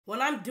When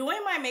I'm doing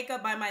my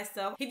makeup by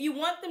myself, if you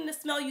want them to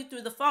smell you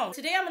through the phone,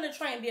 today I'm gonna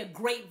try and be a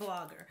great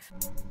vlogger.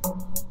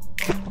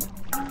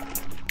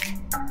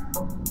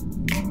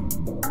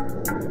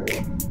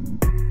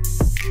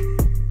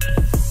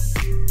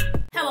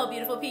 Hello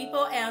beautiful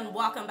people and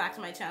welcome back to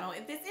my channel.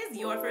 If this is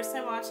your first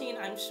time watching,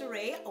 I'm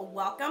Cheraye.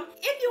 Welcome.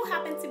 If you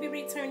happen to be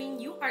returning,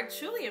 you are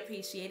truly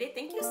appreciated.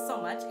 Thank you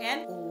so much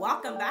and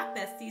welcome back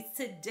besties.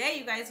 Today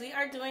you guys, we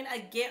are doing a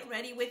get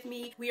ready with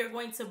me. We are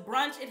going to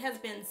brunch. It has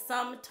been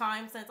some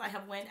time since I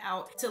have went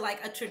out to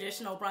like a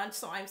traditional brunch,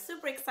 so I'm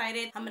super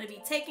excited. I'm going to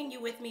be taking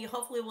you with me.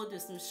 Hopefully we'll do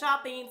some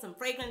shopping, some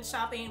fragrance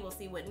shopping. We'll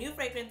see what new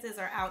fragrances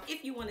are out.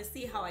 If you want to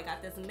see how I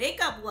got this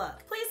makeup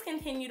look, please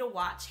continue to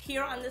watch.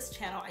 Here on this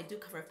channel I do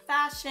cover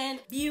fashion,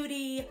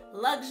 beauty,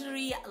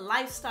 luxury,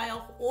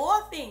 lifestyle,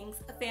 all things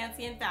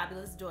fancy and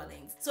fabulous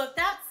darlings. So if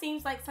that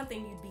seems like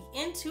something you'd be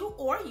into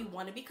or you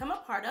want to become a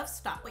part of,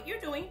 stop what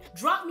you're doing,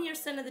 drop me your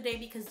scent of the day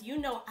because you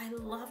know I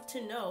love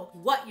to know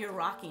what you're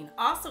rocking.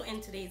 Also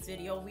in today's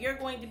video, we are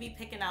going to be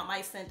picking out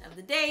my scent of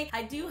the day.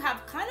 I do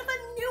have kind of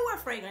a newer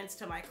fragrance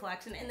to my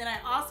collection, and then I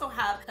also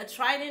have a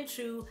tried and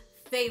true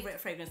favorite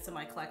fragrance to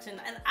my collection,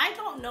 and I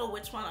don't know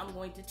which one I'm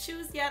going to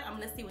choose yet. I'm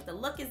gonna see what the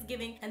look is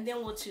giving and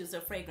then we'll choose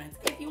a fragrance.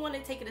 If you want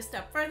to take it a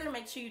step further,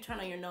 make sure you turn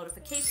on your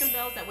notification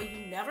bells, that way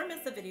you never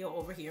miss a video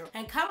over here,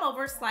 and come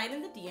over, slide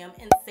in the DM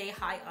and say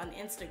hi on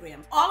Instagram.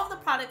 All of the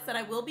products that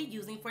I will be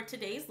using for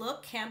today's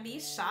look can be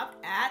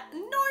shopped at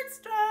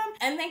Nordstrom,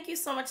 and thank you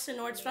so much to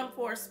Nordstrom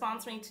for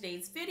sponsoring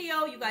today's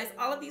video. You guys,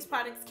 all of these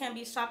products can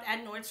be shopped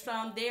at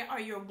Nordstrom. They are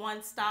your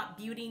one-stop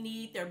beauty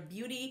need. Their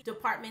beauty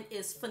department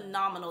is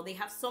phenomenal. They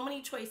have so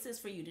many choices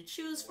for you to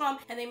choose from,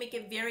 and they make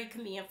it very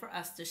convenient for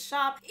us to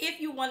shop.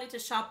 If you wanted to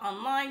shop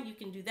online, you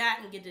can do that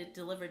and get it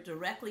delivered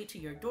directly to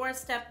your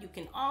doorstep. You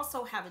can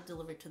also have it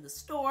delivered to the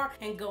store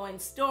and go in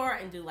store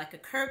and do like a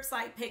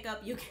curbside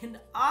pickup. You can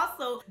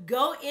also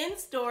go in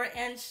store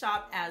and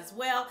shop as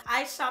well.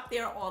 I shop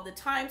there all the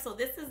time, so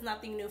this is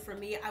nothing new for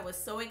me. I was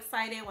so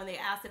excited when they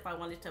asked if I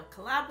wanted to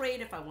collaborate,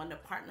 if I wanted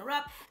to partner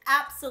up.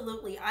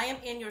 Absolutely, I am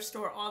in your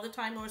store all the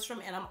time, Nordstrom,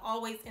 and I'm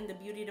always in the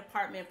beauty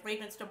department,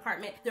 fragrance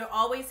department. They're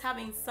always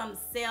having some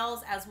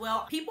sales as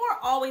well. People are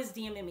always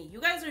DMing me.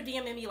 You guys are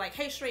DMing me like,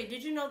 hey Cheraye,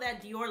 did you know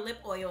that Dior lip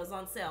oil is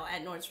on sale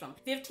at Nordstrom?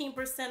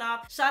 15%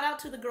 off. Shout out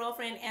to the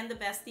girlfriend and the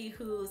bestie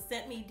who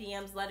sent me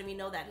DMs letting me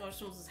know that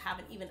Nordstrom was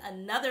having even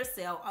another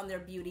sale on their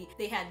beauty.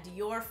 They had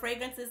Dior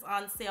fragrances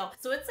on sale.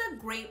 So it's a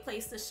great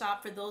place to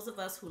shop for those of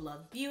us who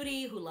love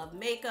beauty, who love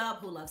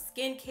makeup, who love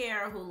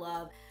skincare, who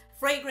love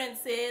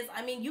fragrances.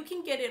 I mean, you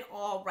can get it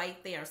all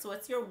right there. So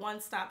it's your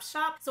one-stop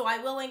shop. So I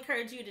will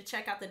encourage you to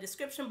check out the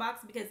description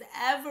box because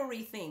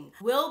everything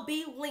will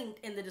be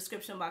linked in the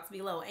description box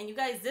below. And you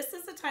guys, this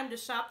is the time to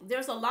shop.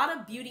 There's a lot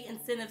of beauty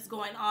incentives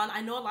going on.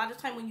 I know a lot of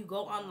time when you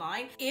go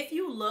online, if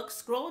you look,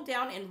 scroll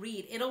down and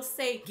read, it'll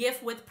say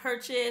gift with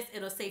purchase.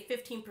 It'll say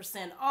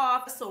 15%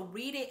 off. So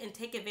read it and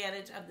take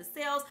advantage of the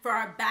sales. For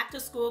our back to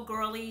school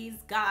girlies,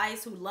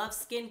 guys who love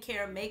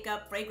skincare,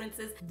 makeup,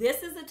 fragrances,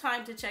 this is the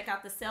time to check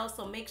out the sales.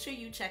 So make sure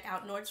you check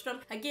out Nordstrom.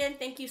 Again,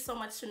 thank you so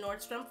much to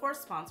Nordstrom for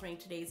sponsoring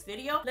today's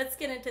video. Let's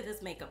get into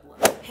this makeup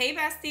look. Hey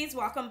besties,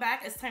 welcome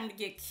back. It's time to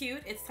get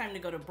cute. It's time to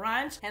go to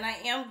brunch, and I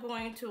am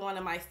going to one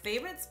of my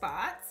favorite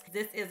spots.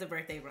 This is a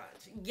birthday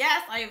brunch.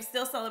 Yes, I have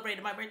still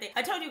celebrated my birthday.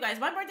 I told you guys,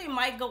 my birthday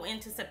might go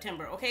into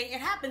September, okay?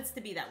 It happens to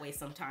be that way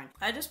sometime.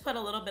 I just put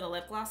a little bit of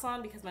lip gloss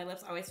on because my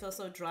lips always feel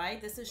so dry.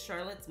 This is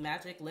Charlotte's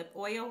Magic Lip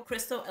Oil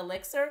Crystal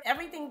Elixir.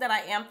 Everything that I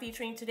am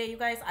featuring today, you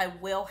guys, I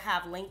will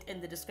have linked in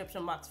the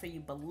description box for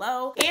you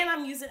below. And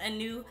I'm using a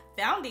new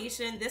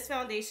foundation. This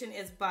foundation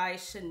is by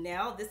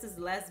Chanel. This is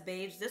Les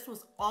Beige. This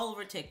was all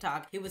over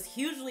TikTok. It was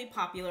hugely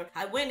popular.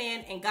 I went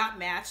in and got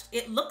matched.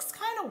 It looks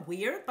kind of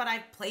weird, but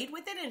I've played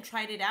with it and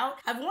tried it out.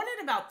 I've worn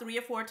it about 3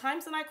 or 4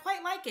 times and I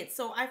quite like it.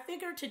 So I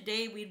figured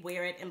today we'd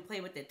wear it and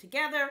play with it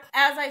together.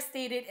 As I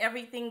stated,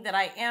 everything that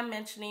I am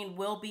mentioning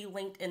will be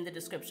linked in the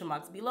description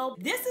box below.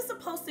 This is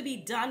supposed to be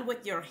done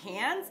with your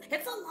hands.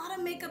 It's a lot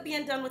of makeup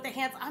being done with the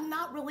hands. I'm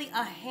not really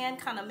a hand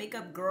kind of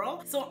makeup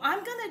girl, so I'm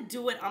gonna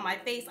do it on my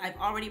face. I've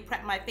already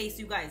prepped my face,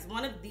 you guys.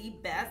 One of the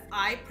best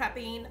eye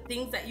prepping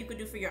things that you could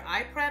do for your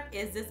eye prep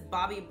is this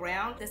Bobbi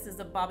Brown. This is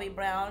a Bobbi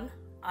Brown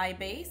eye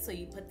base, so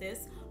you put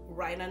this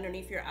right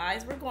underneath your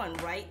eyes. We're going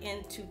right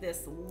into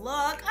this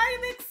look.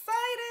 I'm excited.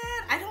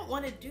 I don't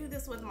want to do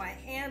this with my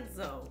hands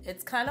though.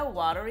 It's kind of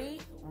watery,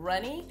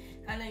 runny,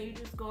 and then you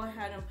just go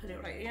ahead and put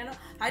it right, you know.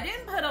 I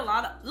didn't put a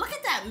lot of, look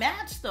at that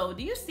match though.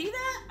 Do you see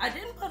that? I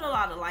didn't put a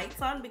lot of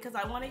lights on because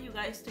I wanted you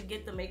guys to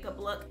get the makeup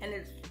look and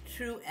its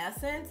true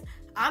essence.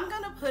 I'm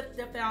gonna put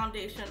the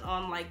foundation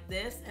on like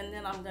this and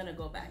then I'm gonna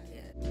go back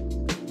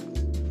in.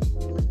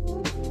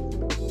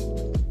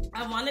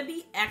 I want to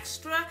be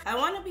extra. I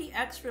want to be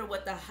extra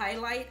with the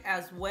highlight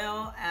as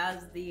well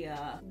as the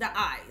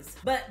eyes,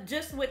 but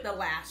just with the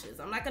lashes.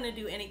 I'm not going to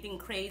do anything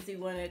crazy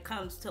when it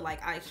comes to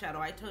like eyeshadow.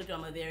 I told you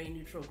I'm a very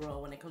neutral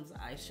girl when it comes to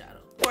eyeshadow.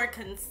 For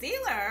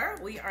concealer,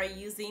 we are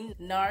using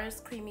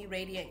NARS Creamy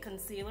Radiant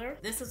Concealer.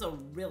 This is a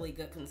really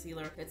good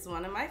concealer. It's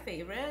one of my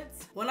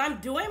favorites. When I'm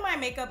doing my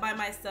makeup by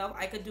myself,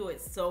 I could do it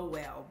so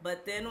well,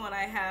 but then when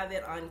I have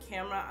it on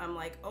camera, I'm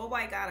like, oh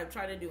my god, I'm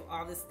trying to do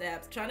all the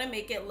steps, trying to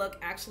make it look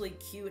actually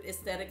cute,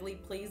 aesthetically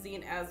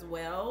pleasing as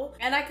well.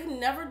 And I could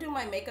never do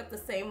my makeup the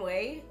same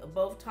way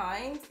both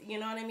times, you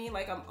know what I mean?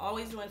 Like, I'm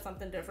always doing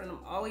something different.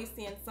 I'm always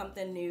seeing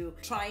something new,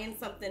 trying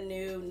something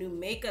new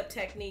makeup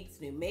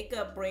techniques, new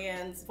makeup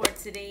brands. For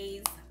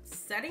today's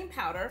setting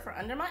powder for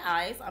under my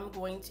eyes, I'm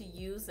going to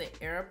use the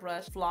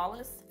Airbrush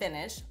Flawless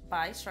Finish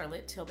by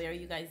Charlotte Tilbury.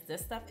 You guys,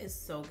 this stuff is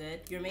so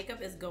good. Your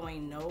makeup is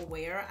going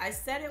nowhere. I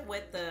set it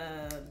with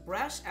the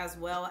brush as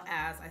well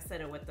as I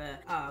set it with the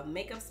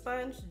makeup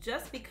sponge,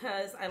 just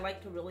because I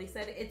like to really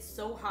set it. It's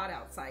so hot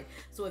outside.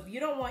 So if you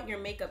don't want your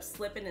makeup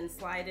slipping and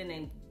sliding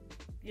and,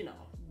 you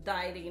know,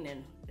 dieting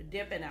and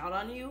dipping out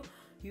on you,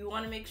 you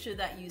want to make sure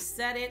that you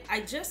set it.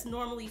 I just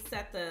normally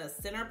set the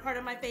center part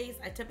of my face.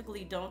 I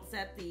typically don't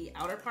set the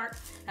outer part.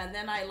 And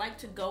then I like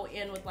to go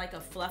in with like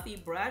a fluffy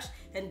brush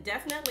and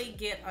definitely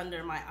get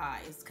under my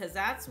eyes, because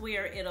that's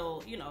where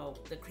it'll, you know,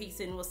 the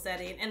creasing will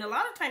set in. And a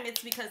lot of time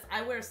it's because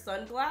I wear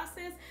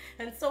sunglasses,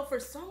 and so for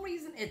some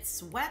reason it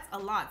sweats a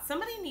lot.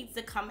 Somebody needs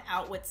to come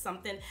out with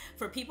something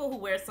for people who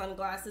wear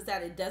sunglasses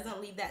that it doesn't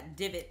leave that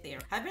divot there.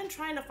 I've been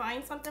trying to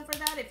find something for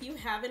that. If you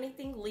have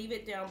anything, leave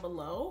it down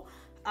below.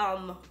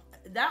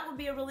 That would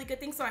be a really good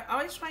thing. So I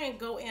always try and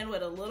go in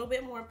with a little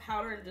bit more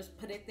powder and just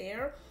put it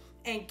there,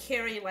 and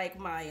carry like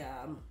my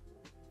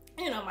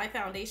you know, my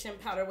foundation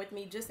powder with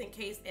me just in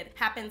case it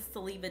happens to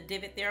leave a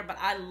divot there. But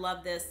I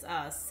love this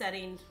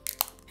setting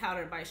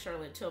powder by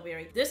Charlotte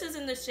Tilbury. This is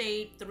in the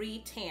shade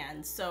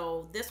 310.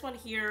 So this one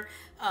here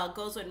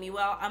goes with me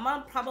well. I'm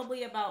on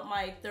probably about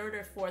my third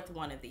or fourth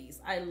one of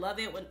these. I love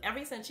it.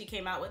 Ever since she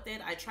came out with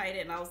it, I tried it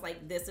and I was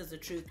like, this is the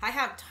truth. I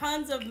have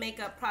tons of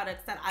makeup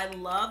products that I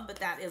love, but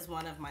that is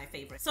one of my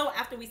favorites. So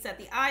after we set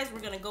the eyes, we're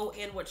gonna go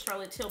in with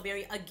Charlotte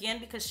Tilbury again,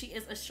 because she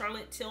is a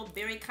Charlotte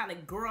Tilbury kind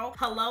of girl.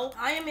 Hello,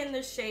 I am in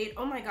the shade,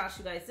 oh my gosh,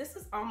 you guys, this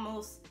is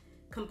almost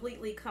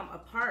completely come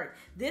apart.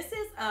 This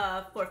is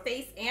for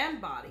face and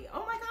body.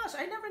 Oh my gosh,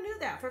 I never knew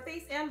that, for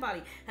face and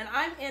body. And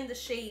I'm in the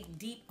shade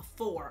Deep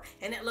 4,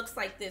 and it looks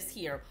like this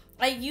here.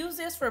 I use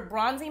this for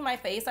bronzing my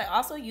face. I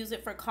also use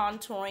it for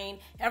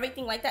contouring,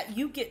 everything like that.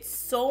 You get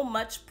so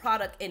much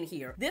product in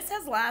here. This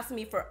has lasted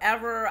me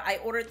forever. I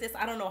ordered this,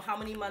 I don't know how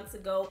many months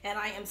ago, and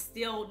I am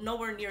still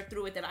nowhere near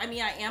through with it. I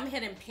mean, I am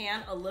hit and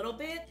pan a little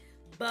bit,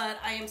 but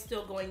I am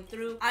still going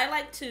through. I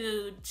like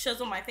to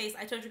chisel my face.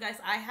 I told you guys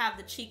I have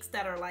the cheeks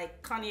that are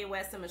like Kanye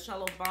West and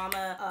Michelle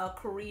Obama,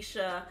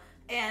 Carisha.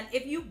 And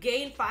if you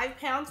gain 5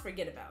 pounds,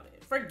 forget about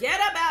it. Forget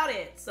about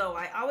it. So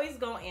I always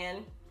go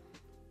in.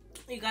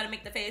 You gotta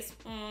make the face,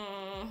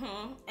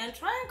 and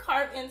try and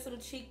carve in some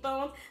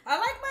cheekbones. I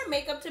like my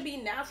makeup to be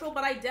natural,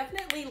 but I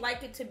definitely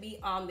like it to be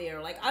on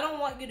there. Like, I don't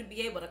want you to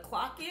be able to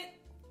clock it,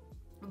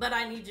 but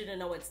I need you to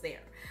know it's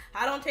there.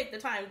 I don't take the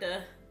time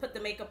to put the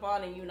makeup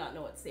on and you not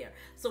know it's there.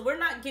 So we're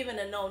not giving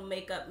a no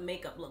makeup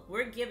look.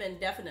 We're giving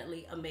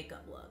definitely a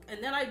makeup look.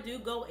 And then I do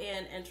go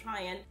in and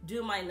try and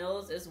do my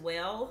nose as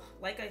well.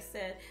 Like I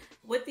said,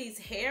 with these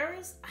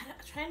hairs, I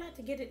try not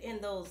to get it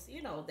in those,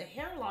 you know, the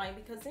hairline,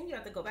 because then you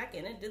have to go back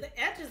in and do the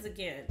edges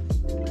again.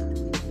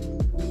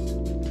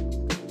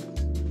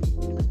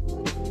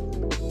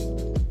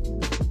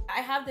 I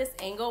have this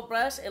angle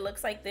brush. It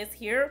looks like this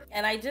here,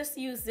 and I just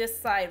use this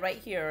side right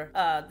here,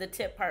 the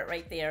tip part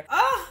right there.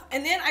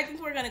 And then I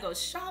think we're gonna go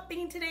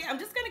shopping today. I'm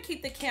just gonna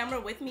keep the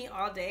camera with me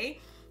all day.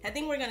 I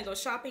think we're gonna go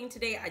shopping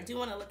today. I do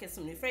wanna look at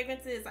some new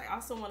fragrances. I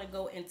also wanna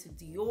go into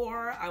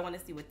Dior. I wanna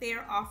see what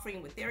they're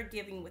offering, what they're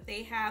giving, what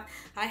they have.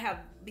 I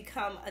have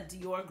become a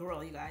Dior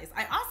girl, you guys.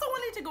 I also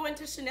wanted to go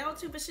into Chanel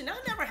too, but Chanel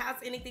never has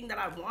anything that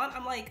I want.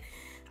 I'm like,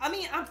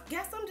 I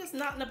guess I'm just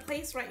not in a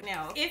place right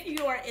now. If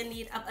you are in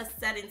need of a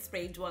setting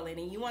spray dwelling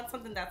and you want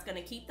something that's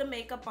gonna keep the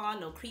makeup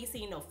on, no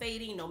creasing, no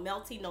fading, no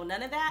melting, no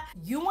none of that,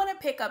 you wanna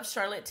pick up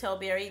Charlotte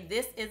Tilbury.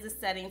 This is a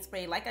setting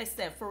spray, like I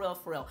said, for real,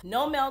 for real.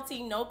 No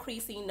melting, no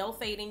creasing, no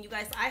fading. You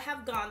guys, I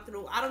have gone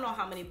through, I don't know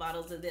how many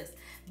bottles of this.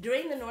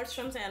 During the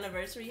Nordstrom's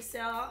anniversary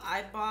sale,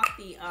 I bought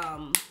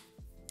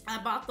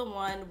the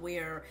one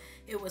where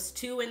it was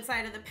 2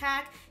 inside of the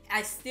pack.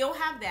 I still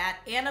have that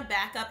and a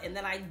backup, and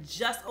then I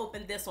just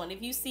opened this one.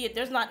 If you see it,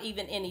 there's not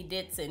even any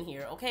dits in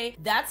here, okay?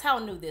 That's how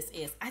new this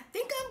is. I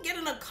think I'm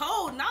getting a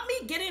cold, not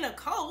me getting a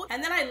cold.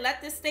 And then I let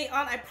this stay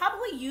on. I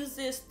probably use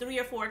this 3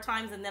 or 4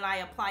 times, and then I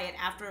apply it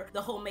after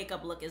the whole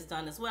makeup look is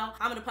done as well.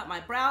 I'm gonna put my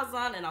brows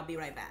on and I'll be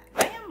right back.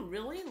 I am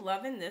really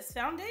loving this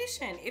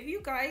foundation. If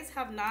you guys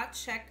have not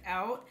checked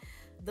out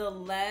the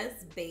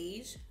Les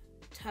Beige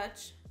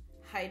Touch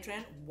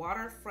Hydrant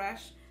Water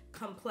Fresh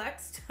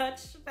Complex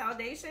Touch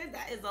Foundation,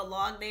 that is a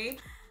long name.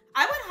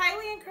 I would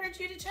highly encourage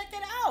you to check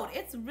it out.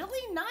 It's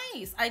really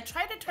nice. I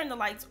tried to turn the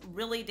lights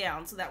really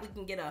down so that we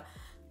can get a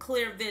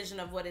clear vision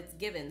of what it's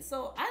given.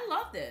 So I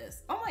love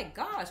this. Oh my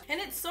gosh. And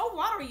it's so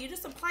watery. You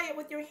just apply it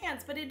with your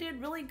hands, but it did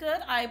really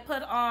good. I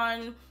put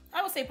on,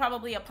 I would say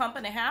probably a pump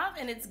and a half,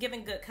 and it's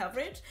giving good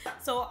coverage.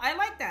 So I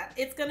like that.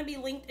 It's going to be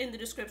linked in the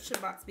description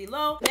box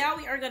below. Now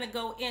we are going to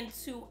go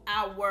into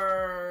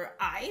our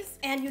eyes.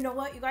 And you know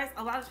what, you guys,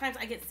 a lot of times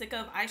I get sick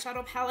of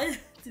eyeshadow palettes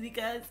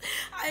because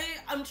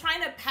I'm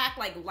trying to pack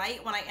like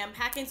light when I am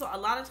packing. So a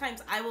lot of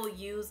times I will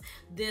use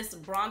this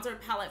bronzer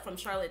palette from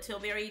Charlotte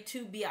Tilbury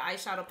to be an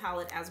eyeshadow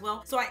palette as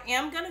well. So I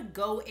am going to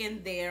go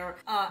in there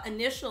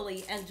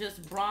initially and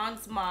just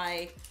bronze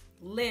my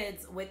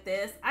lids with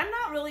this. I'm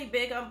not really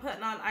big on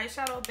putting on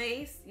eyeshadow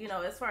base, you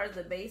know, as far as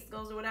the base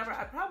goes or whatever.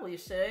 I probably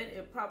should.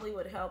 It probably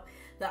would help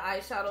the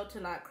eyeshadow to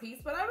not crease,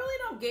 but I really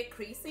don't get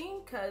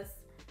creasing because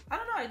I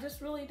don't know, I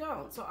just really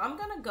don't. So I'm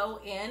gonna go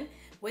in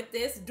with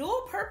this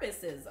dual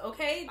purposes,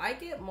 okay? I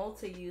get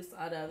multi-use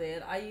out of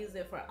it. I use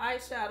it for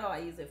eyeshadow, I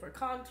use it for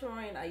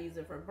contouring, I use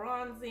it for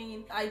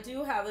bronzing. I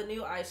do have a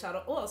new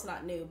eyeshadow, well, it's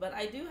not new, but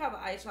I do have an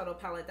eyeshadow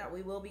palette that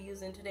we will be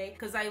using today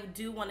because I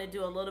do want to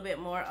do a little bit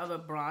more of a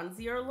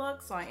bronzier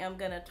look. So I am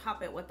gonna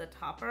top it with the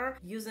topper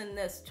using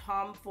this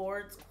Tom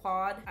Ford's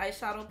Quad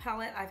eyeshadow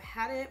palette. I've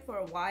had it for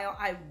a while.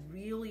 I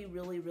really,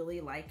 really,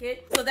 really like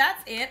it. So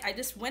that's it. I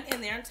just went in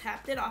there and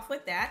tapped it off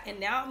with that. And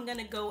now I'm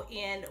gonna go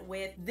in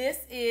with, this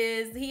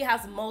is, he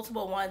has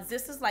multiple ones.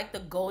 This is like the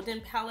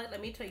golden palette. Let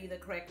me tell you the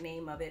correct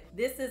name of it.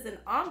 This is an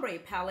ombre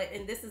palette,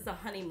 and this is a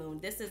honeymoon.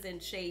 This is in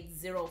shade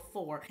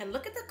 04. And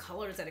look at the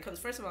colors that it comes.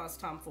 First of all, it's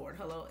Tom Ford.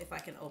 Hello, if I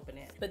can open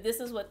it. But this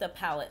is what the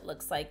palette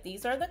looks like.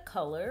 These are the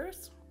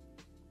colors.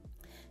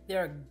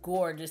 They're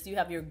gorgeous. You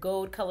have your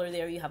gold color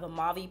there, you have a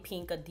mauve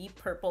pink, a deep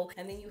purple,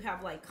 and then you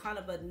have like kind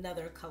of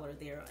another color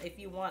there. If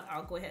you want,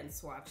 I'll go ahead and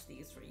swatch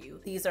these for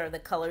you. These are the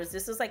colors.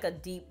 This is like a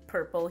deep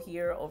purple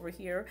here, over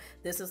here.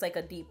 This is like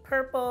a deep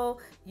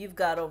purple. You've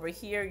got over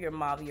here your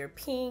mauve or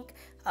pink,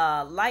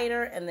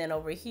 lighter, and then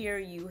over here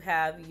you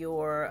have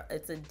your,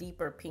 it's a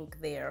deeper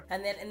pink there.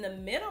 And then in the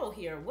middle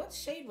here, what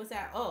shade was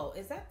that? Oh,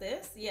 is that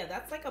this? Yeah,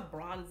 that's like a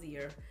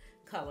bronzier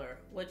color,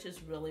 which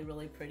is really,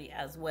 really pretty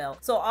as well.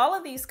 So all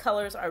of these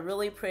colors are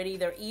really pretty.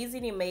 They're easy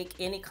to make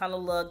any kind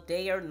of look,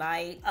 day or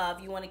night.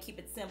 If you want to keep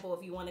it simple,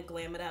 if you want to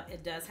glam it up,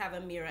 it does have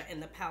a mirror in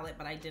the palette,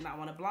 but I did not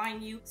want to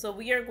blind you. So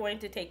we are going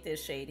to take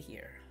this shade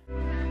here.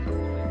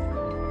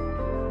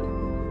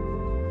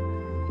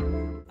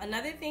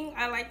 Another thing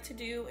I like to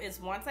do is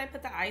once I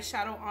put the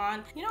eyeshadow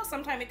on, you know,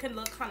 sometimes it can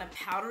look kind of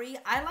powdery.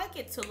 I like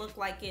it to look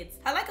like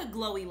I like a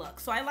glowy look.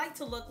 So I like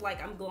to look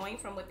like I'm glowing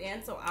from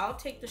within. So I'll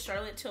take the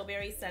Charlotte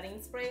Tilbury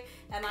setting spray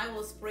and I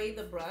will spray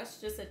the brush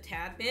just a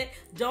tad bit.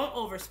 Don't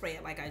overspray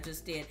it like I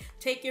just did.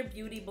 Take your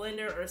beauty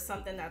blender or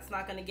something that's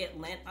not gonna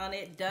get lint on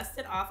it, dust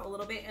it off a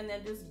little bit, and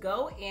then just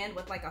go in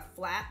with like a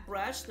flat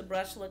brush. The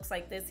brush looks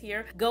like this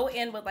here. Go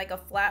in with like a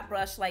flat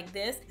brush like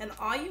this, and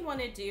all you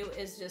wanna do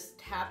is just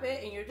tap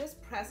it, and you're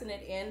just pressing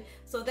it in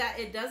so that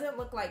it doesn't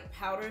look like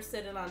powder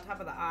sitting on top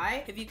of the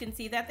eye, if you can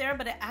see that there,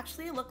 but it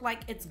actually looked like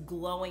it's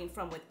glowing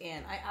from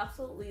within. I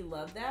absolutely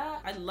love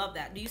that. I love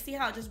that. Do you see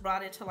how I just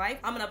brought it to life?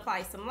 I'm gonna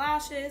apply some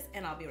lashes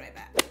and I'll be right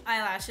back.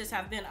 Eyelashes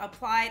have been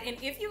applied, and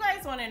if you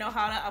guys want to know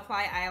how to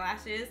apply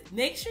eyelashes,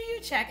 make sure you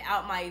check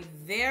out my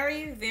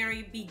very,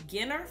 very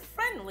beginner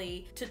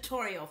friendly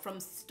tutorial from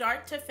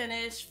start to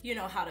finish. You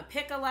know, how to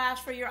pick a lash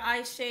for your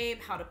eye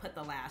shape, how to put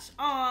the lash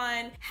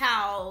on,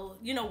 how,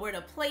 you know, where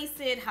to place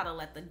it, how to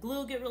let the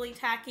glue get really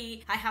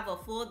tacky. I have a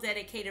full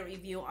dedicated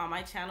review on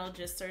my channel.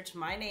 Just search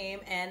my name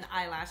and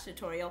eyelash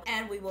tutorial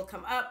and we will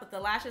come up. But the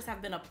lashes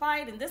have been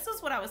applied, and this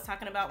is what I was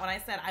talking about when I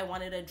said I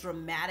wanted a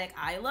dramatic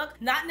eye look.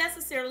 Not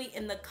necessarily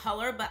in the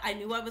color, but I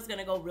knew I was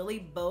gonna go really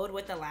bold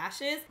with the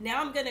lashes.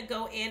 Now I'm gonna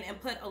go in and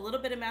put a little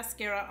bit of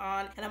mascara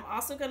on, and I'm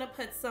also gonna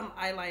put some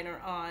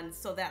eyeliner on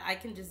so that I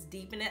can just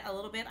deepen it a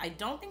little bit. I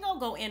don't think I'll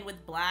go in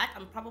with black.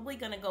 I'm probably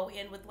gonna go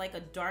in with like a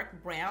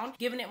dark brown,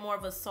 giving it more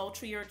of a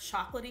sultrier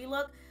chocolatey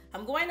look.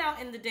 I'm going out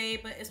in the day,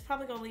 but it's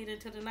probably gonna lead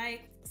into the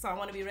night, so I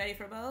wanna be ready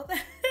for both.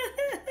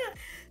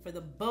 For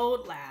the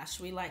bold lash,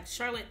 we like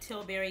Charlotte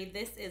Tilbury.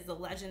 This is the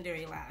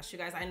legendary lash. You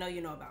guys, I know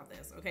you know about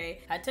this,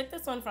 okay? I took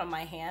this one from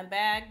my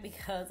handbag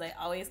because I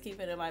always keep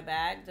it in my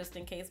bag just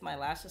in case my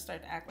lashes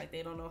start to act like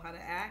they don't know how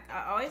to act.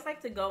 I always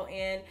like to go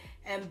in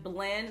and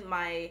blend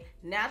my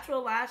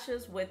natural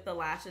lashes with the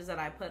lashes that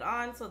I put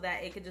on so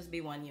that it could just be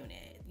one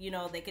unit. You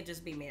know, they could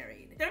just be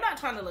married. They're not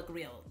trying to look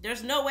real.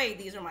 There's no way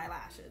these are my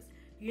lashes.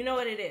 You know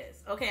what it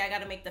is. Okay, I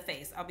gotta make the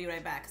face. I'll be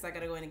right back because I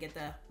gotta go in and get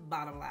the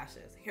bottom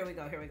lashes. Here we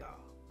go, here we go.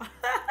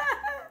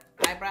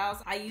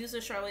 eyebrows. I use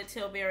a Charlotte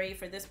Tilbury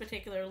for this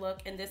particular look,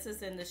 and this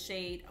is in the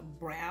shade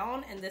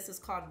brown, and this is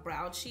called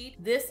Brow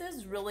Cheat. This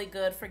is really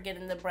good for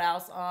getting the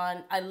brows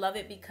on. I love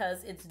it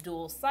because it's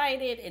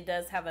dual-sided. It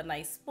does have a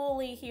nice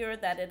spoolie here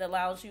that it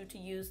allows you to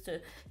use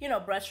to, you know,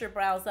 brush your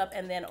brows up,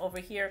 and then over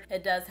here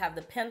it does have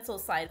the pencil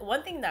side.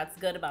 One thing that's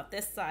good about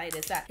this side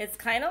is that it's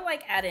kind of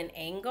like at an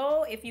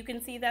angle. If you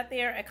can see that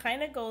there, it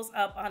kind of goes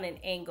up on an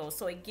angle,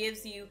 so it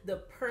gives you the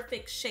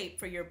perfect shape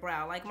for your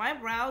brow. Like my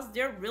brows,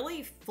 they're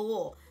really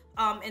full.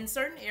 In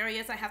certain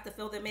areas I have to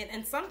fill them in,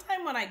 and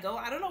sometime when I go,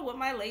 I don't know what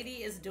my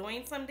lady is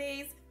doing some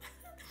days,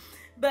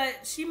 but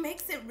she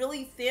makes it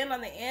really thin on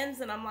the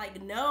ends, and I'm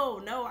like,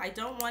 no, I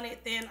don't want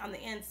it thin on the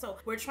ends. So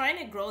we're trying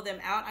to grow them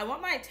out. I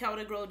want my tail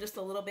to grow just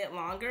a little bit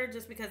longer,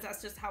 just because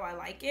that's just how I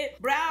like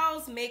it.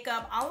 Brows,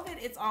 makeup, all of it,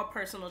 it's all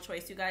personal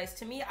choice, you guys.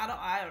 To me,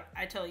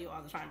 I tell you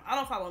all the time, I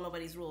don't follow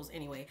nobody's rules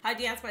anyway. I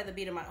dance by the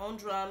beat of my own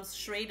drums.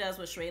 Cheraye does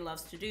what Cheraye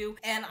loves to do,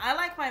 and I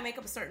like my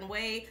makeup a certain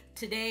way.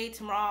 Today,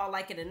 tomorrow, I'll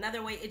like it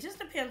another way. It just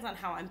depends on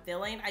how I'm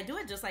feeling. I do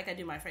it just like I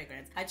do my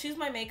fragrance. I choose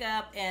my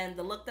makeup and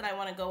the look that I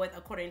want to go with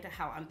according to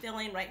how I'm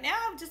feeling. Right now,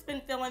 I've just been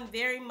feeling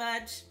very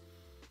much,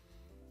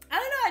 I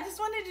don't know, I just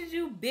wanted to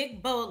do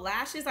big bold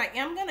lashes. I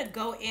am gonna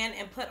go in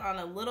and put on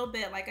a little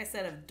bit, like I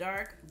said, of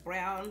dark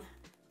brown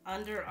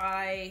under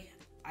eye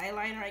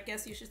eyeliner, I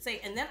guess you should say,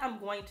 and then I'm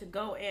going to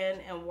go in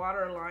and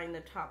waterline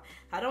the top.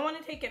 I don't want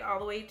to take it all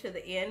the way to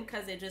the end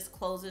because it just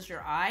closes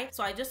your eye,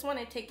 so I just want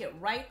to take it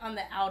right on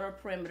the outer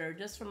perimeter,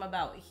 just from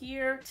about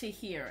here to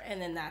here,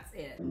 and then that's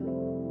it.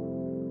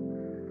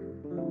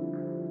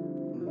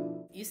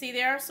 You see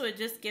there? So it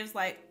just gives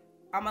like,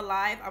 I'm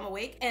alive, I'm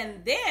awake.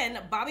 And then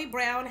Bobbi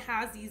Brown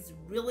has these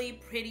really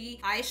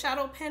pretty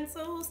eyeshadow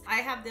pencils.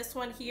 I have this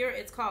one here.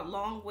 It's called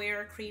Long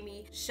Wear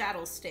Creamy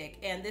Shadow Stick,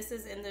 and this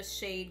is in the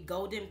shade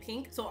Golden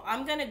Pink. So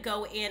I'm gonna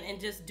go in and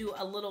just do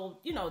a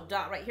little, you know,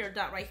 dot right here,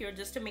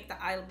 just to make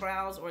the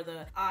eyebrows or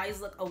the eyes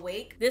look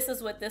awake. This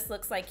is what this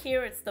looks like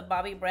here. It's the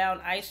Bobbi Brown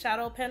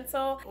eyeshadow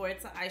pencil, or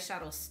it's an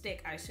eyeshadow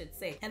stick, I should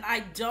say. And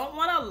I don't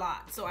want a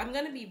lot, so I'm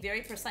gonna be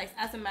very precise.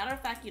 As a matter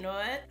of fact, you know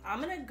what?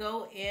 I'm gonna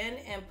go in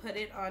and put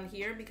it on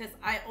here because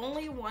I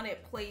only want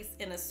it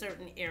placed in a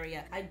certain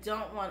area. I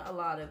don't want a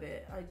lot of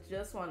it. I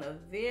just want a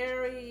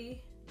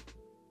very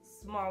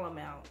small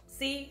amount.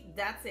 See,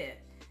 that's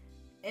it.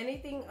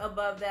 Anything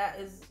above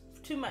that is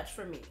too much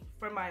for me,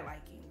 for my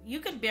liking. You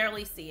could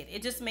barely see it.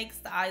 It just makes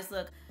the eyes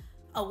look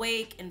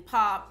awake and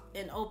pop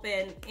and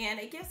open, and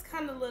it gives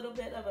kind of a little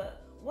bit of a,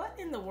 what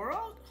in the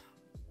world?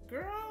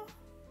 Girl,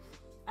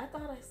 I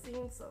thought I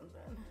seen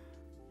something.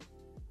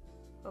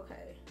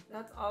 Okay,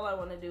 that's all I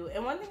want to do.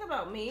 And one thing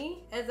about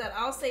me is that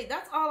I'll say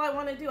that's all I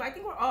want to do. I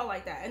think we're all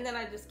like that, and then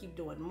I just keep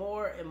doing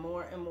more and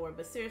more and more,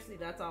 but seriously,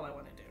 that's all I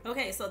want to do.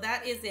 Okay, so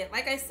that is it.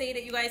 Like I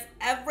stated, you guys,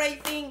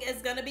 everything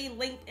is gonna be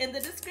linked in the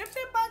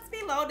description box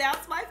below. Now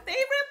it's my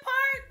favorite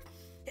part.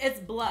 It's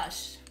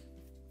blush.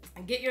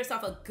 And get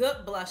yourself a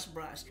good blush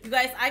brush. You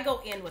guys, I go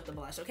in with the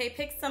blush, okay?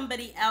 Pick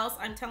somebody else.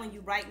 I'm telling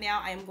you right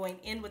now, I am going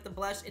in with the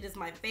blush. It is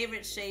my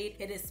favorite shade.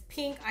 It is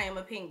pink. I am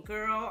a pink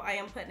girl. I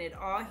am putting it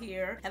all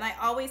here. And I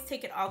always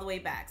take it all the way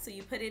back. So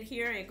you put it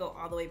here and go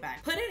all the way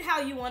back. Put it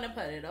how you want to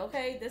put it,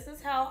 okay? This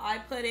is how I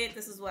put it.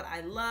 This is what I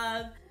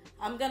love.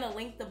 I'm gonna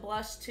link the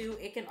blush too.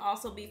 It can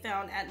also be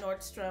found at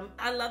Nordstrom.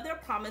 I love their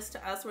promise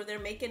to us where they're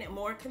making it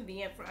more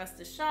convenient for us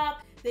to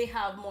shop. They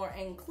have more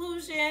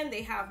inclusion,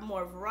 they have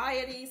more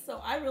variety, so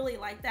I really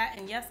like that.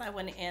 And yes, I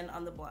went in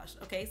on the blush,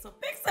 okay? So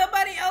pick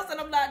somebody else and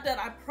I'm not done.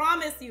 I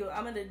promise you,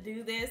 I'm gonna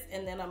do this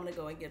and then I'm gonna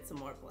go and get some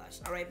more blush,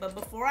 all right? But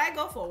before I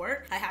go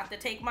forward, I have to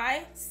take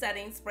my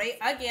setting spray.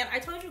 Again, I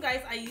told you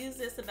guys I use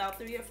this about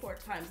 3 or 4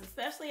 times,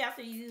 especially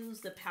after you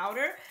use the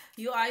powder.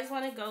 You always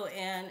wanna go in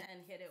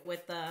and hit it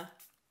with the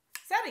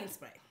setting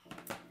spray.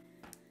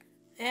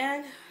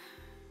 And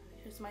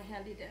here's my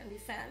handy dandy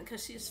fan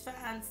because she's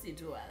fancy,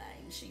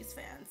 darling. She's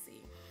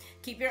fancy.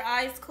 Keep your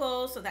eyes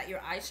closed so that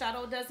your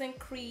eyeshadow doesn't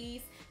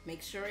crease.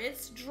 Make sure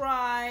it's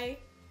dry.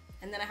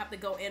 And then I have to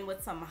go in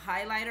with some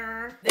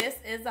highlighter. This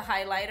is a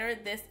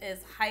highlighter. This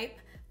is Hype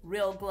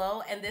Real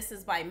Glow, and this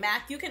is by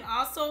MAC. You can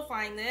also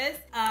find this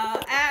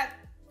at,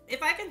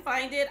 if I can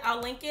find it,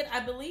 I'll link it. I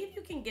believe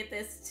you can get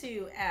this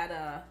too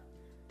at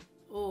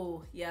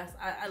oh yes,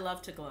 I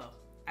love to glow.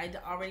 I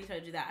already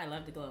told you that I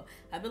love to glow.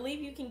 I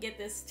believe you can get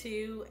this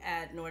too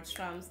at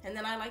Nordstrom's. And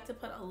then I like to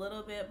put a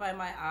little bit by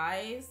my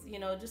eyes, you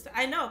know, just,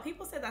 I know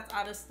people say that's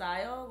out of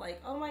style. Like,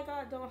 oh my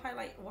God, don't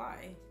highlight.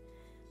 Why?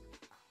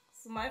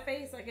 It's my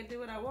face, I can do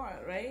what I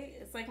want, right?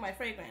 It's like my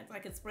fragrance. I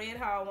can spray it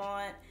how I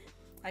want.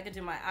 I can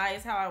do my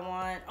eyes how I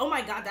want. Oh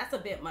my God, that's a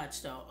bit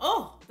much though.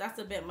 Oh, that's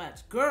a bit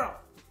much. Girl,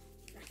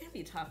 I can't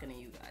be talking to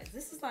you guys.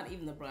 This is not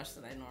even the brush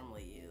that I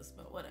normally use,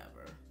 but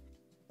whatever.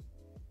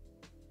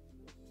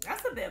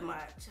 That's a bit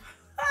much.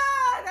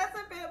 That's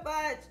a bit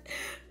much.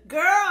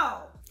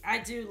 Girl, I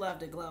do love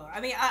to glow. I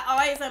mean, I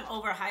always am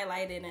over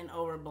highlighted and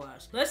over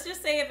blush. Let's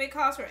just say if it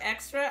calls for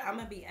extra, I'm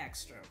gonna be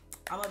extra.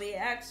 I'm gonna be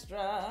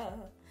extra.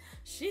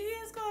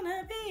 She's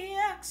gonna be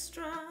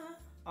extra.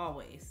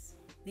 Always.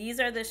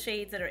 These are the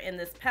shades that are in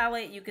this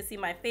palette. You can see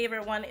my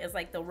favorite one is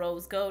like the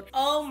rose gold.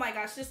 Oh my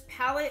gosh, this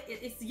palette,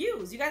 it's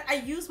used. You guys, I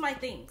use my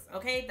things,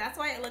 okay? That's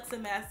why it looks a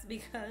mess,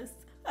 because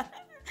I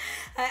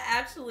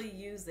actually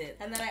use it.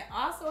 And then I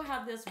also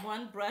have this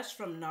one brush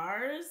from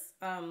NARS.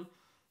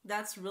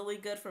 That's really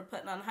good for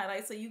putting on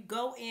highlights. So you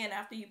go in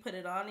after you put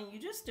it on and you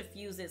just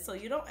diffuse it. So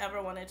you don't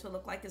ever want it to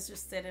look like it's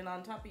just sitting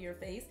on top of your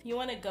face. You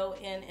want to go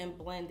in and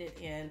blend it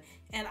in.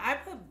 And I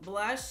put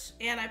blush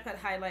and I put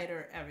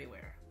highlighter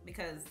everywhere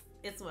because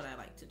it's what I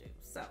like to do.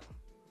 So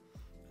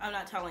I'm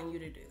not telling you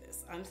to do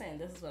this. I'm saying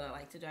this is what I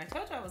like to do. I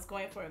told you I was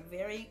going for a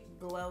very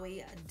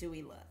glowy,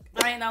 dewy look.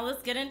 All right, now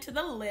let's get into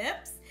the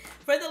lips.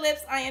 For the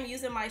lips, I am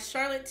using my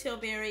Charlotte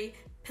Tilbury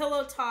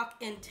Pillow Talk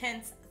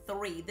Intense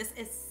 3. This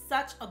is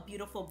such a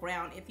beautiful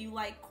brown. If you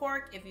like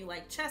cork, if you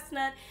like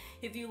chestnut,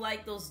 if you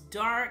like those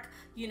dark,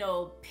 you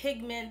know,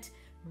 pigment,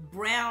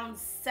 brown,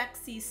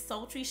 sexy,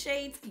 sultry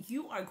shades,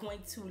 you are going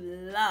to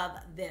love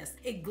this.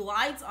 It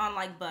glides on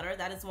like butter.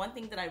 That is one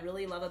thing that I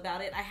really love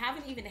about it. I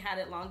haven't even had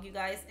it long, you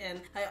guys, and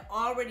I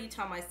already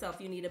tell myself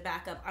you need a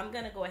backup. I'm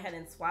gonna go ahead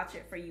and swatch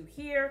it for you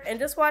here and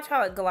just watch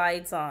how it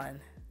glides on.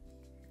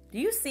 Do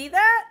you see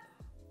that?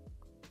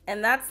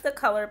 And that's the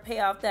color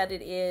payoff that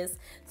it is.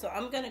 So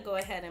I'm gonna go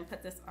ahead and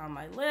put this on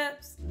my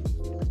lips.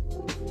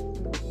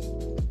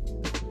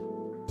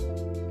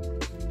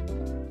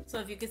 So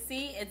if you can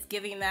see, it's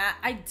giving that.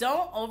 I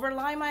don't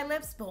overline my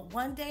lips, but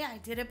one day I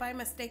did it by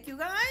mistake, you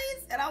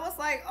guys. And I was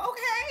like,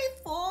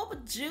 okay, full,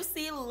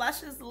 juicy,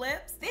 luscious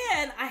lips.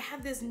 Then I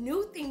have this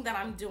new thing that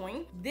I'm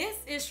doing. This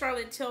is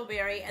Charlotte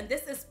Tilbury, and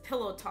this is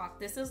Pillow Talk.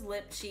 This is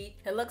lip cheat.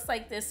 It looks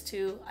like this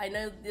too. I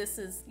know this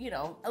is, you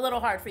know, a little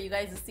hard for you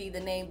guys to see the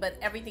name, but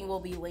everything will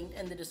be linked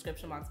in the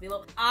description box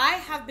below. I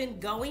have been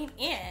going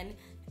in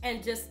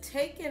and just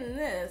taking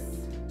this.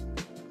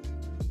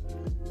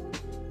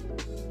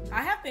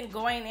 I have been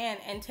going in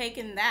and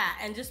taking that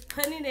and just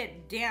putting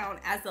it down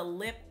as a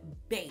lip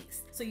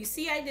base. So you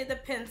see I did the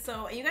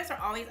pencil, and you guys are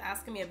always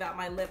asking me about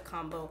my lip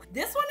combo.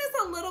 This one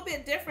is a little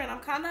bit different.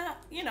 I'm kind of,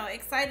 you know,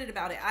 excited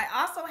about it. I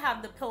also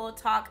have the Pillow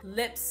Talk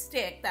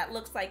lipstick that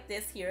looks like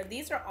this here.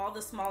 These are all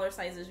the smaller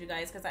sizes, you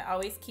guys, because I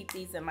always keep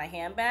these in my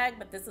handbag,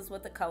 but this is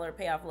what the color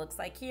payoff looks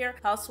like here.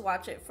 I'll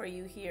swatch it for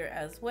you here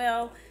as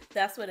well.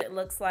 That's what it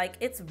looks like.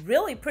 It's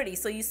really pretty.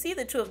 So you see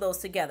the two of those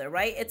together,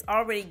 right? It's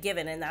already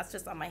given, and that's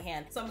just on my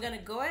hand. So I'm gonna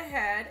go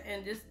ahead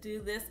and just do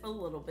this a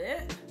little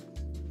bit.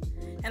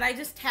 And I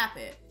just tap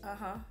it.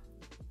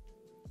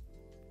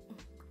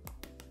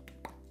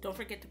 Don't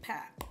forget to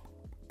pat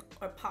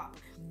or pop.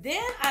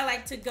 Then I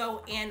like to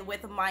go in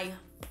with my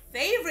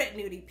favorite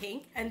nudie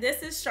pink, and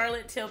this is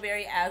Charlotte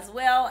Tilbury as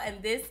well,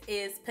 and this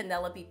is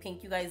Penelope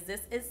Pink. You guys,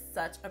 this is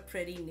such a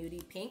pretty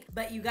nudie pink,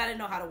 but you gotta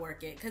know how to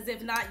work it, because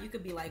if not, you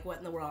could be like, what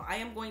in the world? I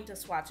am going to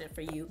swatch it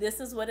for you. This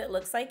is what it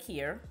looks like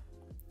here,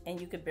 and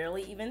you could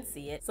barely even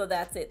see it. So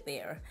that's it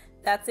there.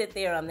 That's it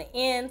there on the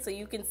end, so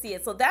you can see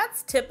it. So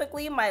that's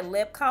typically my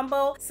lip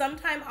combo.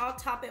 Sometime I'll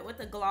top it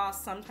with a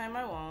gloss, sometime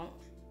I won't.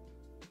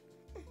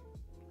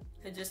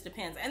 It just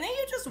depends. And then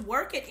you just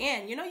work it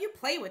in, you know, you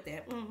play with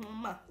it.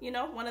 You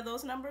know, one of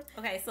those numbers.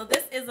 Okay, so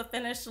this is a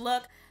finished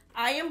look.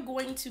 I am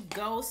going to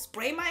go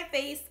spray my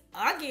face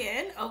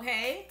again,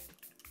 okay?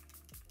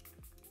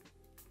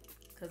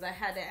 Because I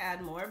had to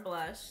add more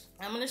blush.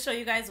 I'm gonna show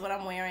you guys what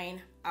I'm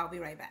wearing. I'll be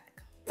right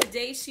back.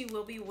 Today she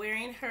will be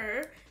wearing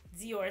her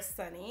Dior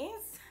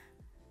Sunnies.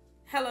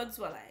 Hello,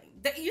 Dwelling.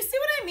 You see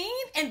what I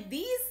mean? And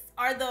these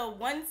are the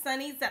one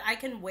sunnies that I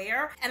can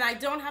wear, and I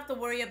don't have to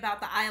worry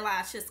about the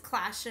eyelashes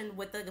clashing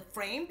with the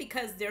frame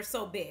because they're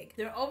so big.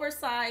 They're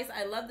oversized.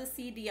 I love the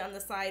CD on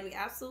the side. We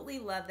absolutely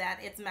love that.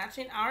 It's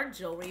matching our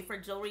jewelry. For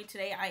jewelry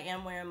today, I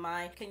am wearing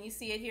my, can you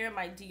see it here?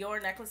 My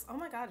Dior necklace. Oh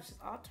my God, it's just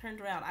all turned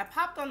around. I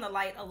popped on the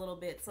light a little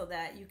bit so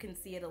that you can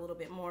see it a little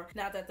bit more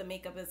now that the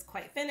makeup is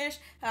quite finished.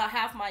 I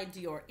have my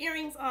Dior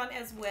earrings on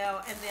as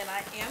well, and then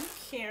I am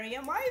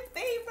carrying my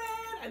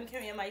favorite. I'm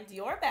carrying my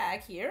Dior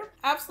bag here.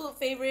 Absolute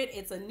favorite.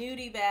 It's a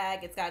nudie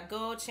bag. It's got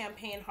gold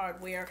champagne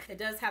hardware. It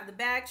does have the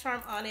bag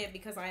charm on it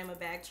because I am a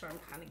bag charm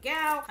kind of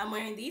gal. I'm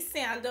wearing these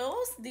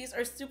sandals. These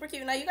are super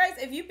cute. Now you guys,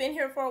 if you've been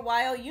here for a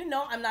while, you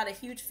know I'm not a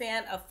huge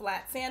fan of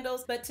flat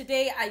sandals, but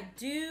today I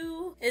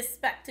do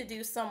expect to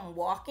do some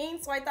walking,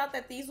 so I thought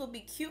that these would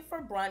be cute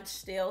for brunch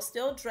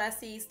still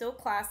dressy, still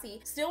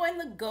classy, still in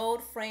the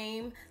gold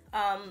frame.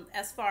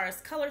 As far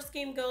as color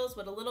scheme goes,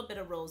 with a little bit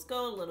of rose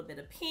gold, a little bit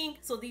of pink.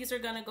 So these are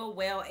gonna go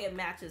well. It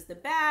matches the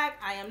bag.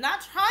 I am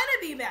not trying to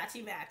be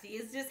matchy-matchy.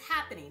 It's just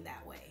happening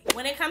that way.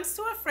 When it comes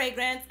to a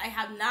fragrance, I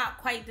have not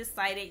quite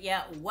decided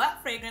yet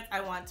what fragrance I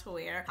want to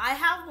wear. I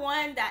have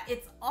one that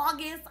it's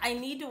August. I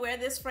need to wear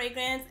this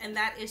fragrance, and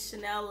that is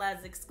Chanel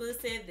Les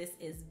Exclusive. This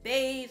is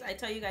beige. I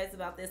tell you guys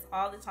about this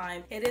all the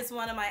time. It is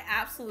one of my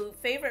absolute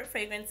favorite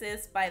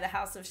fragrances by the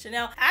House of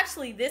Chanel.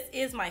 Actually, this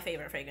is my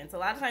favorite fragrance. A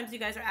lot of times you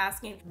guys are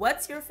asking,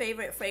 What's your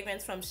favorite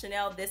fragrance from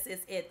Chanel? This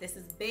is it. This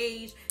is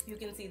beige. You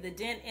can see the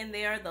dent in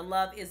there. The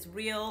love is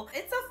real.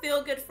 It's a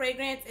feel-good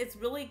fragrance. It's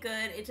really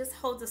good. It just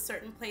holds a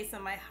certain place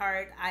in my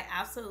heart. I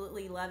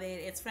absolutely love it.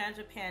 It's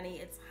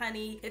frangipani. It's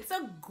honey. It's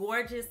a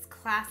gorgeous,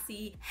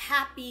 classy,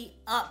 happy,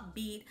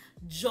 upbeat,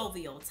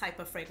 jovial type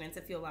of fragrance,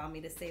 if you allow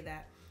me to say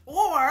that.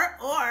 Or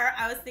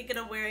I was thinking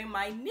of wearing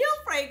my new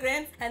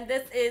fragrance, and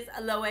this is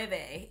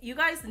Loewe. You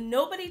guys,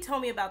 nobody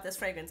told me about this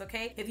fragrance,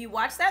 okay? If you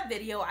watched that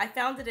video, I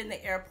found it in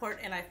the airport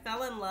and I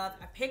fell in love.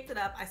 I picked it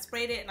up, I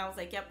sprayed it, and I was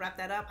like, yep, wrap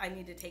that up. I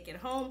need to take it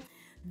home.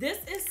 This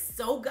is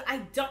so good. I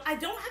don't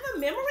have a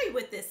memory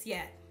with this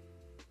yet.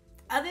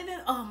 Other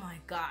than, oh my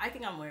God, I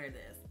think I'm wearing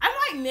this.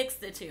 I might mix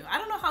the two. I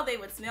don't know how they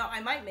would smell.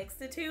 I might mix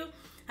the two.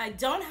 I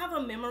don't have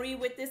a memory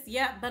with this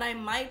yet, but I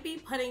might be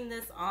putting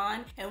this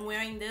on and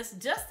wearing this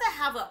just to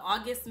have an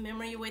August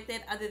memory with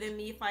it, other than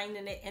me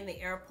finding it in the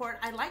airport.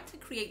 I like to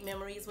create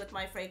memories with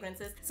my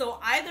fragrances. So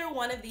either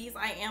one of these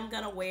I am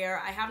gonna wear.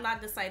 I have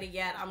not decided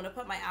yet. I'm gonna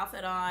put my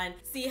outfit on,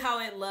 see how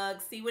it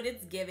looks, see what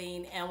it's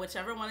giving, and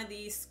whichever one of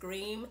these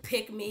scream,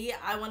 pick me,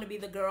 I wanna be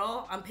the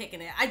girl, I'm picking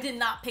it. I did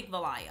not pick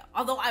Valaya.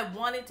 Although I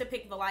wanted to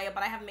pick Valaya,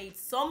 but I have made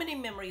so many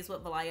memories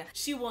with Valaya.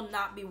 She will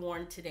not be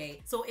worn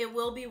today. So it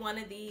will be one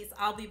of these.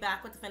 I'll be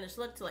back with the finished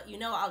look to let you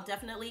know. I'll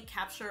definitely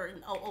capture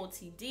an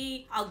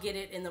OOTD. I'll get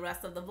it in the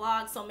rest of the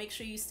vlog, so make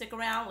sure you stick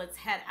around. Let's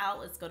head out,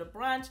 let's go to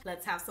brunch,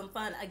 let's have some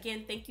fun.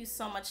 Again, thank you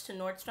so much to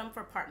Nordstrom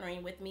for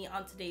partnering with me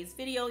on today's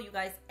video. You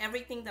guys,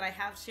 everything that I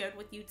have shared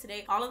with you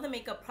today, all of the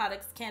makeup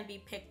products can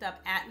be picked up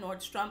at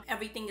Nordstrom.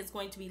 Everything is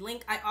going to be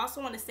linked. I also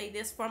want to say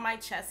this for my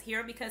chest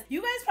here, because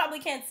you guys probably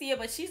can't see it,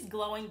 but she's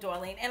glowing,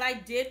 darling. And I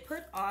did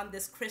put on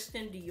this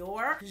Christian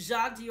Dior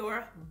Jade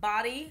Dior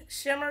body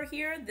shimmer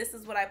here. This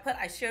is what I put.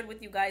 I shared with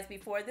you guys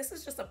before. This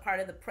is just a part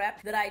of the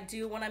prep that I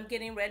do when I'm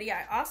getting ready.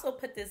 I also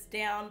put this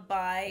down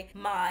by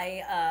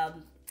my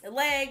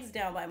legs,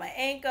 down by my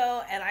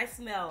ankle, and I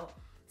smell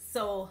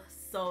so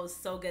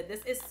good.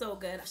 This is so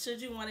good.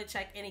 Should you want to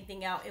check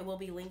anything out, it will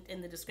be linked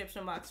in the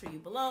description box for you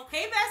below.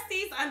 Hey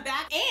besties, I'm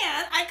back,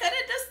 and I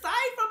couldn't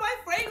decide for my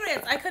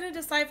fragrance. I couldn't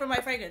decide for my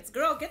fragrance.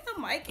 Girl, get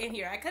the mic in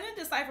here. I couldn't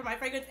decide for my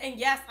fragrance, and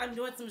yes, I'm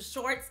doing some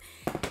shorts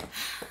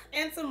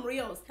and some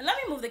reels. And let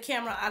me move the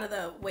camera out of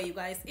the way, you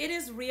guys. It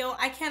is real.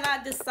 I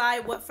cannot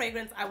decide what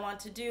fragrance I want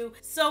to do,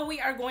 so we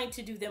are going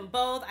to do them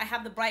both. I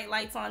have the bright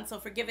lights on, so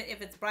forgive it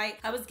if it's bright.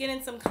 I was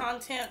getting some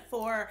content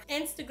for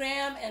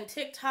Instagram and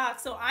TikTok,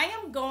 so I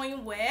am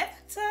going with,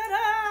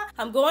 ta-da!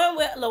 I'm going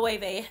with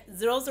Loewe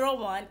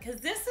 001,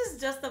 because this is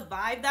just the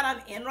vibe that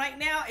I'm in right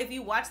now. If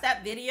you watch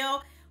that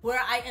video where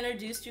I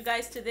introduced you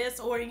guys to this,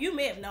 or you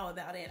may have known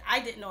about it, I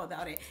didn't know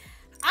about it.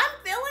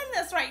 I'm feeling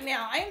this right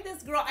now. I am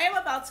this girl. I am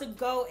about to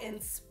go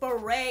and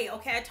spray.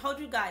 Okay, I told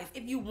you guys,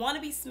 if you want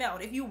to be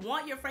smelled, if you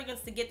want your fragrance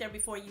to get there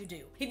before you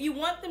do, if you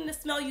want them to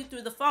smell you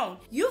through the phone,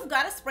 you've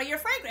got to spray your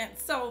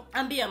fragrance. So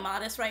I'm being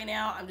modest right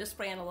now. I'm just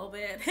spraying a little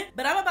bit,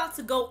 but I'm about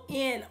to go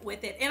in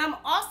with it. And I'm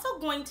also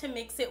going to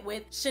mix it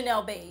with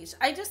Chanel Beige.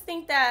 I just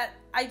think that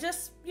I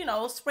just, you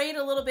know, sprayed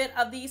a little bit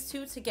of these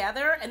two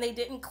together and they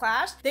didn't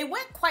clash. They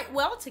went quite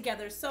well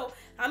together. So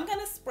I'm going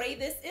to spray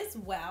this as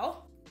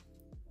well.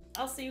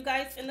 I'll see you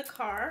guys in the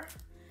car.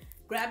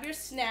 Grab your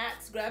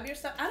snacks, grab your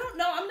stuff. I don't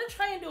know, I'm gonna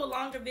try and do a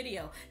longer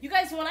video. You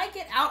guys, when I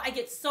get out, I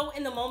get so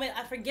in the moment,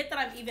 I forget that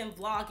I'm even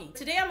vlogging.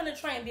 Today, I'm gonna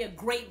try and be a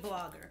great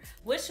vlogger.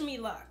 Wish me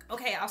luck.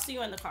 Okay, I'll see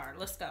you in the car.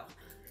 Let's go.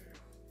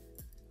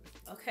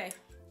 Okay.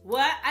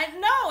 What?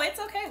 No, it's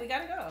okay. We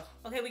gotta go.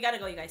 Okay, we gotta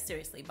go, you guys.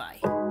 Seriously, bye.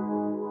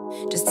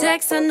 Just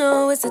text, I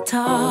know it's a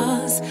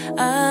toss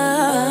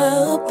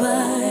up,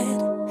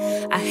 but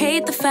I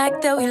hate the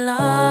fact that we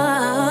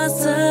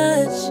lost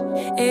touch.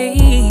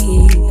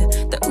 Ayy,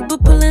 the Uber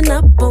pulling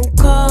up on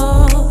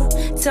call.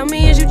 Tell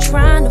me, is you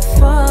trying to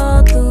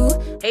fall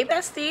through? Hey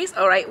besties,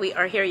 all right, we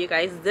are here, you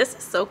guys. This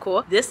is so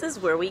cool. This is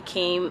where we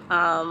came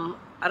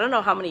I don't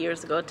know how many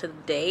years ago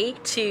today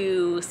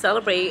to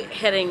celebrate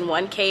hitting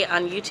 1K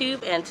on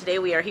YouTube, and today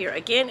we are here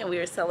again and we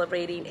are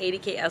celebrating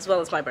 80K as well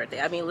as my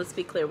birthday. I mean, let's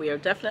be clear, we are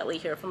definitely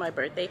here for my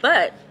birthday,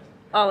 but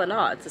all in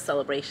all, it's a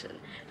celebration.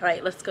 All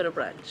right, let's go to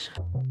brunch.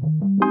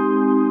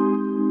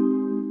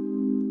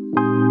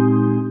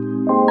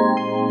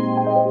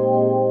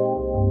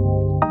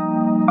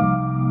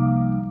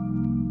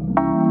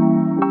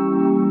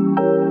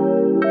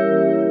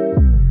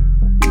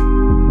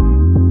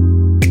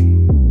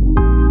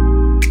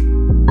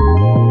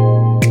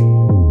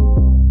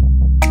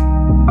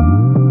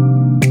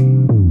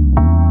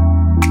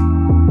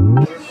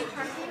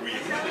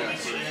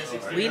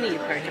 We need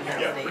parking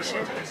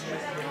validation.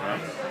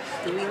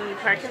 Do we need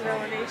parking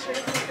validation?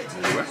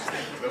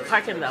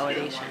 Parking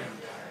validation.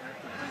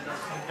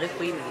 If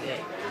we need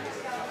it.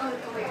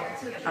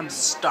 I'm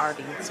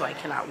starving, so I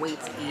cannot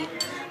wait to eat.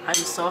 I'm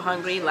so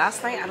hungry.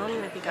 Last night, I don't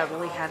even think I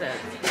really had a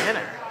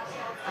dinner.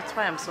 That's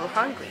why I'm so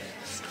hungry.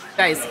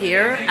 Guys,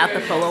 here at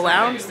the Polo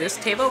Lounge, this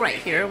table right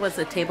here was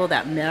the table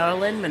that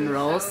Marilyn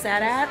Monroe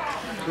sat at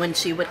when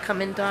she would come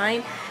and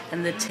dine.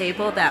 And the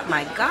table that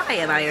my guy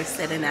and I are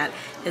sitting at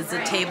is the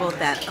table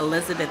that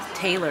Elizabeth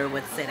Taylor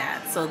would sit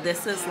at. So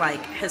this is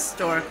like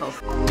historical.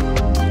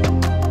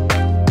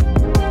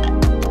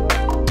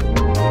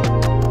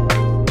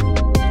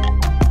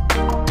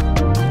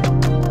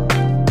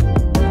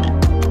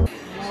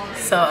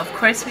 So of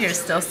course we are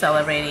still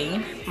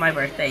celebrating my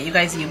birthday. You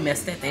guys, you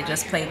missed it. They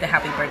just played the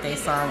happy birthday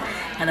song.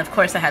 And of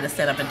course I had to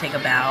sit up and take a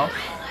bow.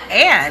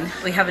 And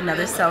we have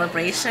another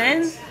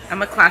celebration.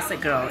 I'm a classic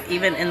girl,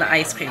 even in the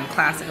ice cream,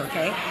 classic,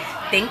 okay?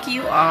 Thank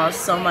you all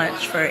so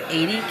much for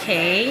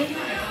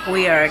 80K.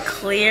 We are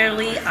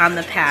clearly on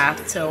the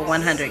path to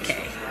 100K.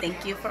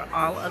 Thank you for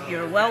all of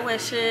your well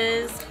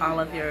wishes, all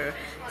of your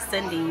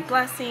sending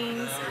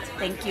blessings.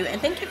 Thank you.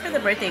 And thank you for the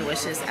birthday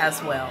wishes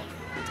as well.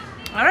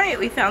 All right,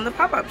 we found the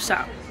pop-up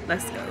shop.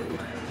 Let's go.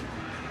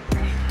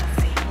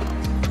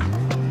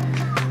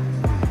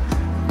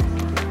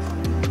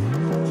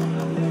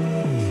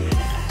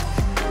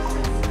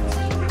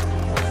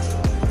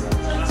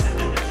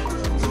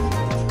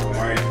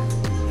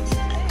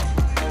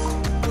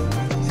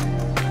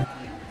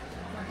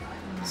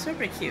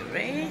 Super cute,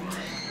 right?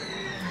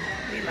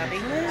 We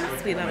loving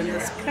this. We loving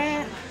this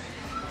print.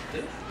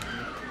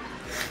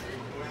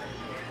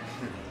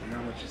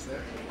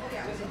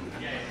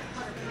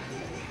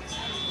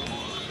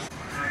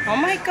 Oh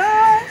my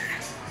god!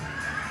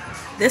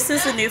 This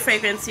is a new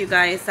fragrance, you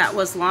guys, that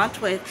was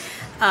launched with,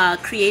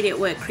 created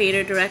with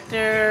creator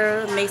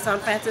director Maison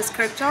Francis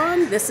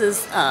Kirkjohn. This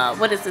is,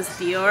 what is this,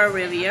 Dior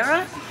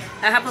Riviera?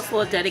 I have a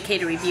full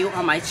dedicated review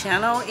on my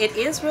channel. It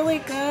is really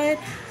good.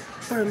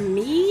 For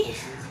me,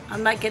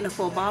 I'm not getting a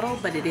full bottle,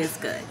 but it is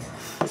good.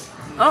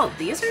 Oh,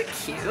 these are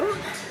cute.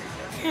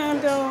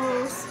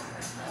 Candles.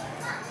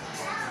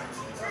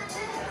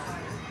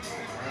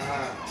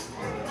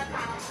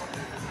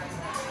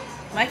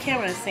 My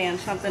camera is saying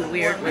something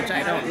weird, which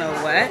I don't know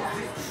what,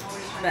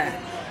 but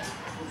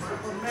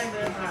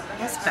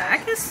this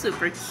bag is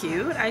super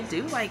cute. I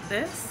do like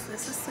this.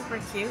 This is super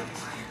cute.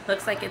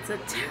 Looks like it's a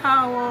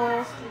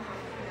towel,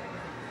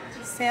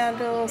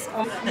 sandals.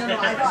 Oh,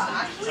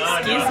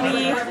 excuse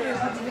me.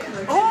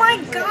 Oh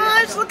my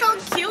gosh, look how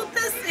cute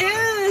this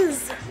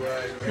is.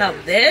 Now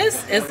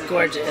this is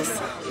gorgeous.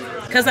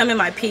 Because I'm in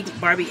my pink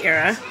Barbie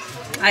era,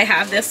 I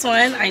have this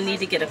one. I need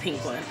to get a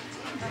pink one.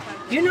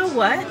 You know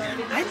what?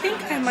 I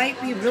think I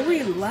might be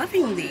really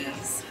loving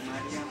these.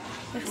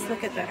 Let's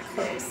look at that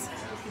close.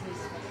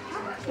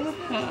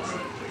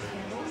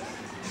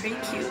 Very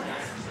cute.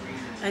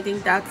 I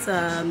think that's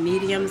a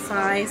medium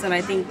size, and I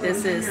think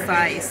this is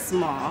size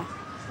small.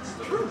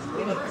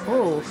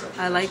 Oh,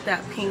 I like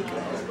that pink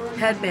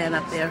headband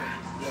up there.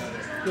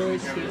 Really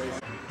cute.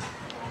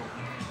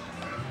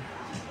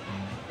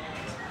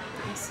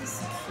 This is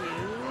cute.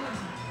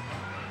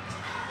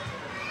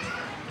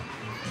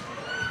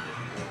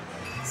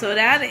 So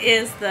that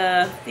is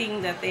the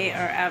thing that they are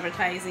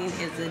advertising,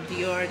 is the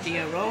Dior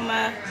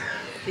Diorama,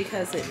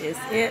 because it is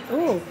it.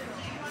 Oh,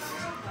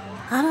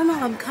 I don't know.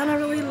 I'm kind of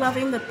really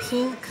loving the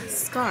pink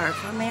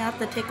scarf. I may have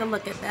to take a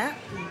look at that.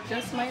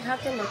 Just might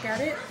have to look at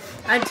it.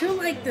 I do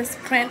like this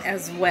print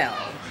as well.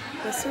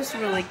 This is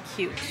really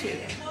cute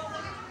too,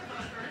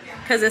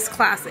 because it's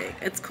classic.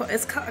 It's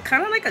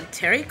kind of like a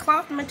terry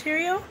cloth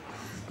material.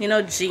 You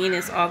know, jean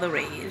is all the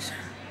rage.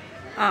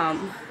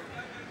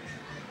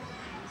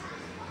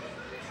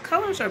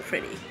 Colors are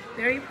pretty,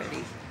 very pretty. I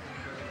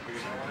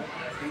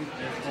think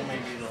this will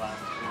maybe be the last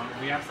one.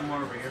 We have some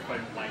more over here, but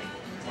like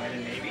white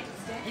and navy.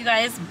 You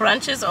guys,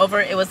 brunch is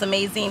over. It was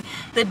amazing.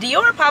 The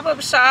Dior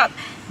pop-up shop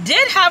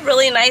did have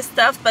really nice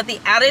stuff, but the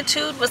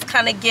attitude was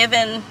kind of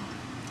given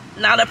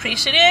not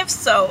appreciative.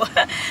 So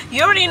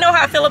you already know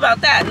how I feel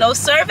about that. No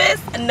service,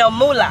 no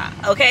moolah.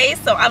 Okay,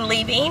 so I'm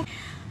leaving.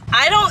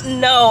 I don't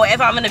know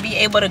if I'm going to be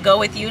able to go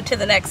with you to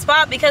the next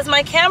spot because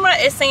my camera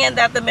is saying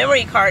that the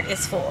memory card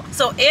is full.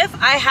 So if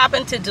I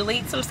happen to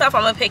delete some stuff,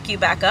 I'm going to pick you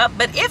back up.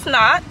 But if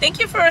not, thank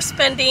you for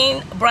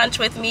spending brunch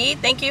with me.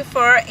 Thank you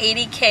for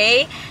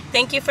 80K.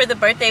 Thank you for the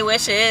birthday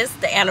wishes,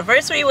 the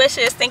anniversary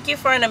wishes. Thank you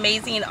for an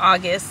amazing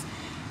August.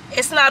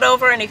 It's not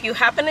over, and if you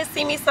happen to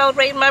see me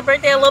celebrating my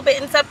birthday a little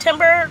bit in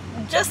September,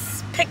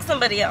 just pick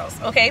somebody else,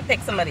 okay?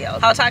 Pick somebody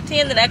else. I'll talk to you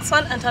in the next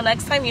one. Until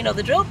next time, you know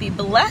the drill. Be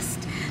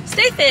blessed,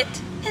 stay fit,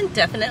 and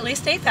definitely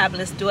stay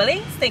fabulous,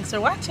 duelings. Thanks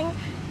for watching.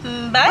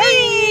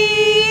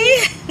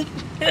 Bye.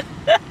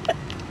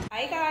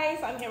 Hi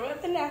guys, I'm here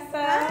with Vanessa.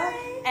 Hi.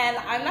 And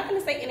I'm not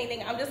gonna say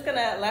anything. I'm just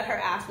gonna let her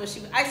ask what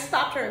I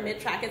stopped her in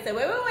mid-track and said,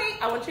 wait,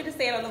 I want you to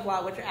say it on the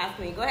vlog what you're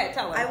asking me. Go ahead,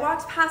 tell her. I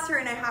walked past her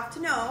and I have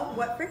to know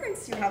what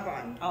fragrance you have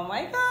on. Oh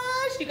my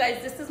gosh, you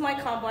guys, this is my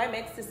combo I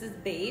mix. This is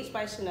Beige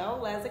by Chanel,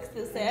 Les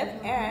Exclusive,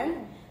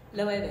 and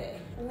Loewe.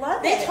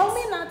 Love They it. told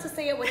me not to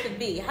say it with the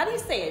V. How do you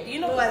say it? Do you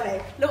know?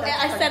 Loewe. No,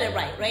 I said it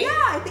right? Yeah,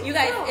 I think you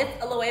guys, so.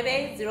 it's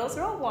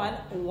Loewe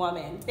 001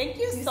 Woman. Thank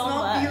you so smell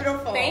much.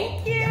 beautiful.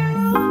 Thank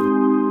you.